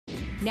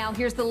Now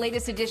here's the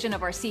latest edition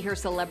of our See Her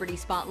Celebrity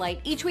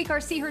Spotlight. Each week, our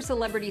See Her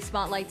Celebrity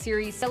Spotlight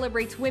series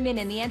celebrates women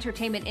in the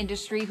entertainment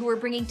industry who are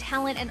bringing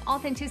talent and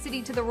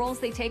authenticity to the roles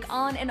they take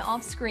on and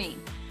off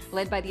screen.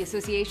 Led by the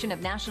Association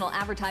of National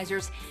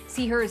Advertisers,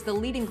 See Her is the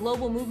leading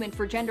global movement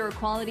for gender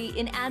equality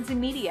in ads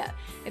and media.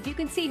 If you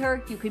can see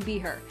her, you can be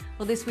her.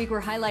 Well, this week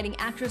we're highlighting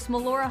actress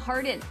Melora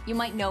Hardin. You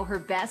might know her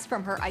best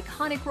from her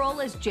iconic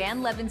role as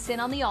Jan Levinson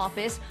on The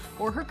Office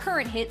or her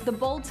current hit, The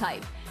Bold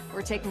Type.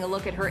 We're taking a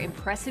look at her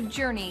impressive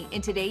journey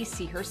in today's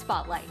See Her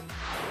Spotlight.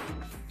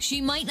 She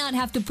might not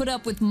have to put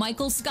up with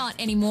Michael Scott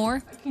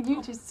anymore. Can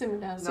you just simmer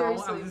down? No,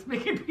 Seriously. I was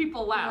making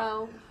people laugh.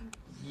 No.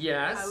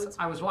 Yes,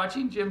 I was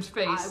watching Jim's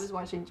face. I was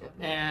watching Jim.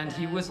 And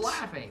he was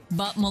laughing.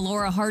 But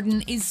Melora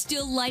Hardin is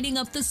still lighting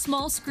up the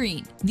small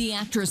screen. The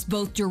actress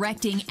both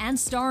directing and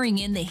starring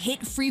in the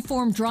hit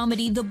Freeform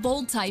dramedy The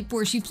Bold Type,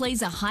 where she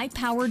plays a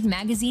high-powered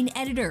magazine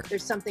editor.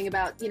 There's something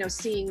about,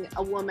 seeing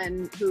a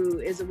woman who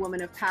is a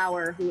woman of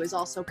power, who is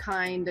also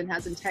kind and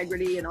has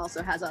integrity and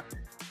also has a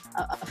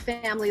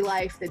family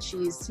life that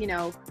she's,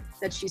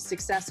 that she's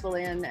successful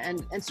in,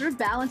 and sort of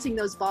balancing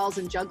those balls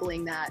and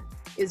juggling that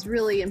is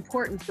really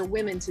important for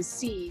women to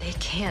see. They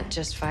can't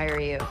just fire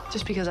you.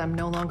 Just because I'm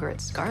no longer at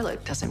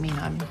Scarlet doesn't mean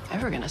I'm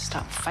ever gonna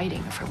stop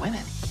fighting for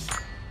women.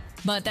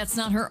 But that's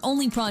not her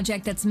only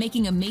project that's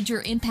making a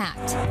major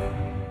impact.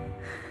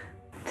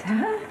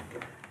 Dad?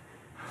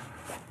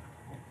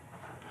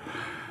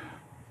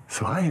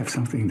 So I have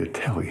something to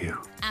tell you.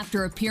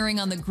 After appearing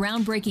on the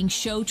groundbreaking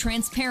show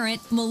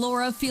Transparent,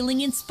 Melora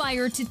feeling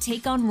inspired to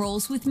take on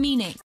roles with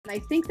meaning. I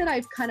think that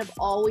I've kind of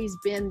always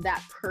been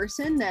that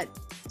person that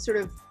sort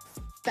of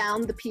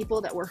found the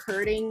people that were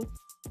hurting,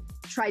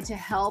 tried to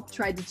help,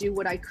 tried to do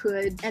what I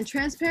could. And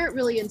Transparent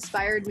really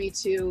inspired me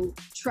to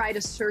try to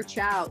search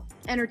out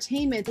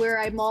entertainment where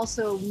I'm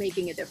also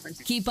making a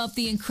difference. Keep up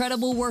the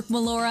incredible work,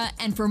 Melora,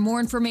 and for more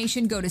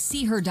information, go to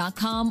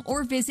seeher.com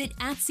or visit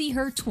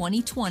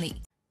 @seeher2020.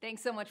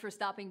 Thanks so much for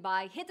stopping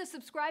by. Hit the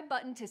subscribe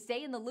button to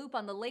stay in the loop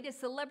on the latest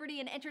celebrity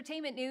and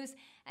entertainment news,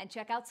 and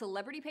check out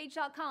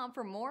celebritypage.com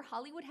for more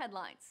Hollywood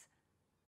headlines.